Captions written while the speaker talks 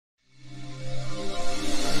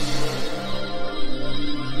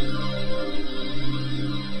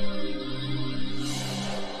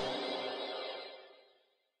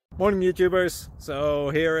Morning YouTubers.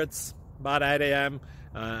 So here it's about 8 a.m.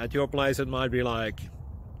 At your place it might be like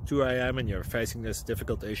 2 a.m. and you're facing this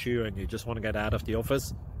difficult issue and you just want to get out of the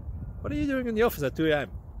office. What are you doing in the office at 2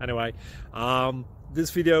 a.m.? Anyway,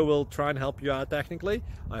 this video will try and help you out technically.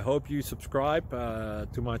 I hope you subscribe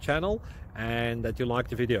to my channel and that you like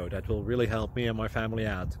the video. That will really help me and my family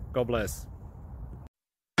out. God bless.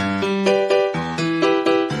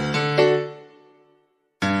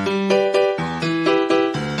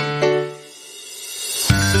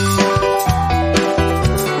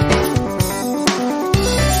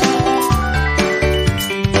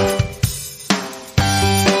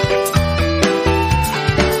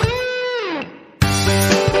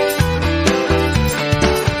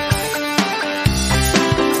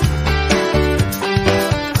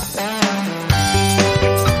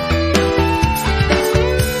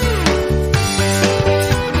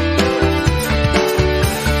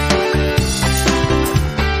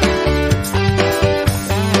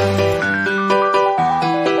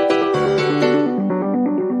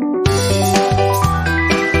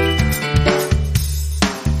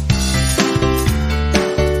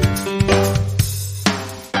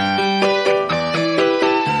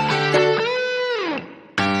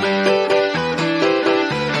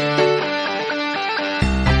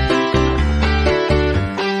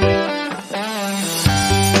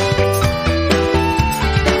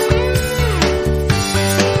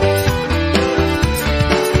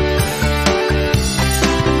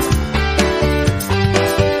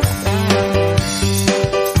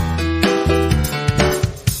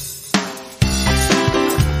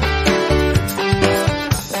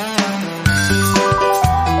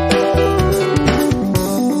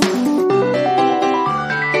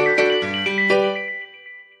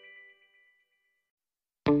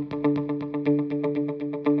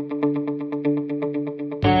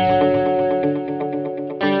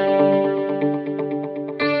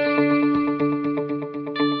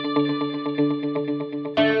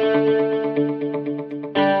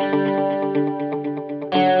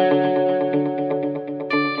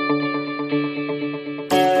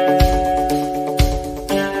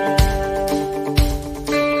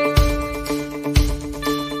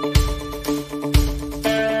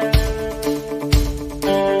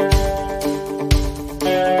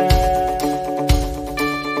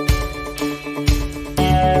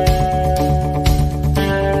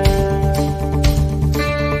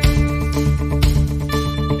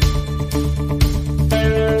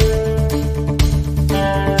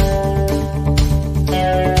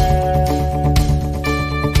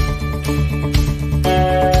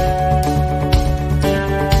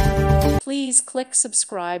 Please click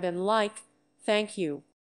subscribe and like. Thank you.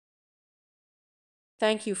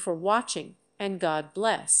 Thank you for watching, and God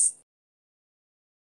bless.